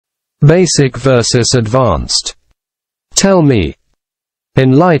Basic versus advanced. Tell me.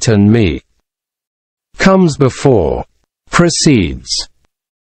 Enlighten me. Comes before. Precedes.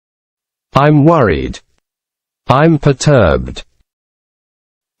 I'm worried. I'm perturbed.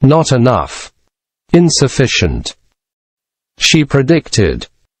 Not enough. Insufficient. She predicted.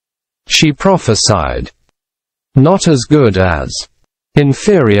 She prophesied. Not as good as.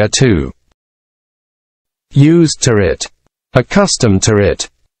 Inferior to. Used to it. Accustomed to it.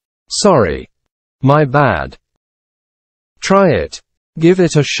 Sorry. My bad. Try it. Give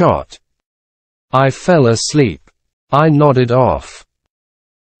it a shot. I fell asleep. I nodded off.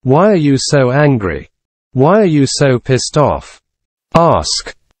 Why are you so angry? Why are you so pissed off?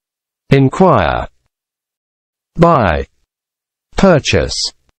 Ask. Inquire. Buy.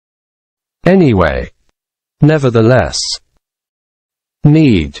 Purchase. Anyway. Nevertheless.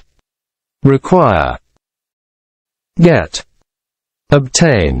 Need. Require. Get.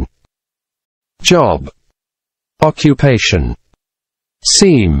 Obtain. Job. Occupation.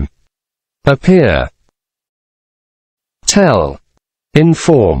 Seem. Appear. Tell.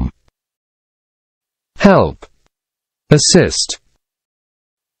 Inform. Help. Assist.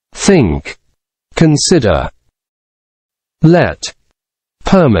 Think. Consider. Let.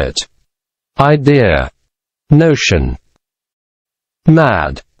 Permit. Idea. Notion.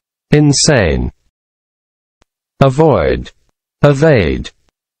 Mad. Insane. Avoid. Evade.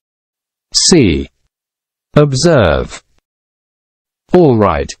 See. Observe. All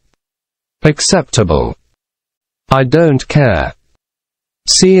right. Acceptable. I don't care.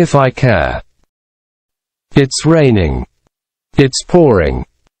 See if I care. It's raining. It's pouring.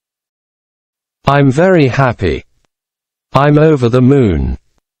 I'm very happy. I'm over the moon.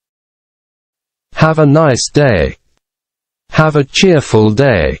 Have a nice day. Have a cheerful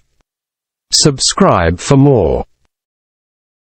day. Subscribe for more.